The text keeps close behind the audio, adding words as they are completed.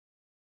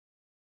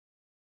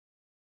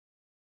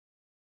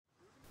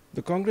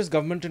The Congress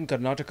government in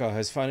Karnataka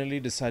has finally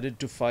decided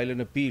to file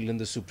an appeal in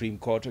the Supreme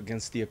Court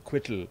against the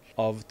acquittal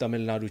of Tamil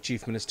Nadu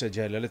Chief Minister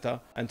Jayas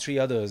and three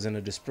others in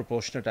a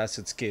disproportionate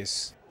assets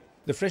case.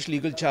 The fresh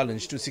legal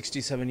challenge to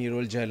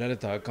 67-year-old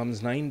Jayas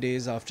comes 9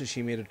 days after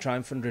she made a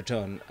triumphant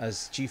return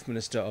as Chief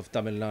Minister of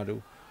Tamil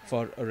Nadu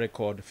for a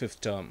record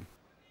fifth term.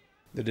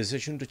 The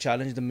decision to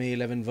challenge the May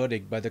 11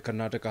 verdict by the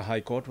Karnataka High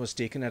Court was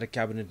taken at a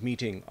cabinet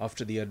meeting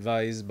after the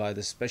advice by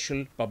the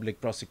special public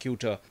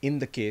prosecutor in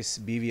the case,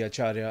 B.V.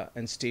 Acharya,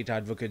 and State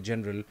Advocate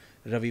General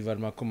Ravi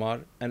Verma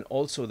Kumar, and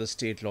also the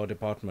State Law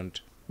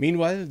Department.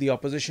 Meanwhile, the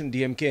opposition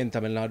DMK in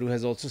Tamil Nadu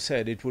has also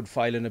said it would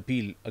file an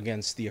appeal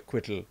against the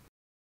acquittal.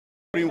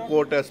 Supreme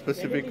Court has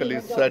specifically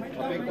said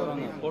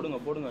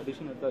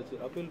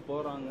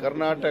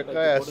Karnataka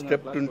has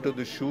stepped into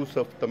the shoes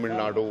of Tamil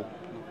Nadu.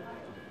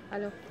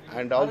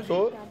 And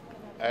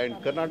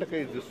Karnataka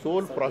is the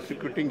sole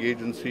prosecuting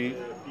agency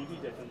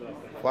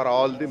for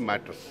all the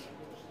matters.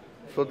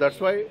 So that's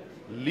why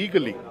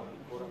legally,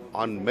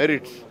 on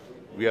merits,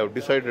 we have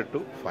decided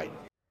to file.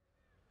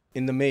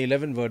 In the May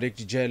 11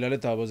 verdict,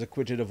 Jayas was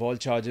acquitted of all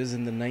charges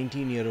in the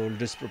 19-year-old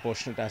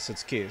disproportionate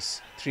assets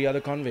case. Three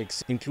other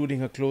convicts,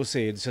 including her close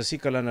aide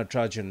Sasikala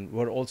Natarajan,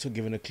 were also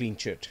given a clean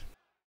chit.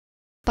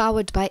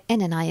 Powered by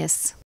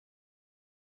NNIS.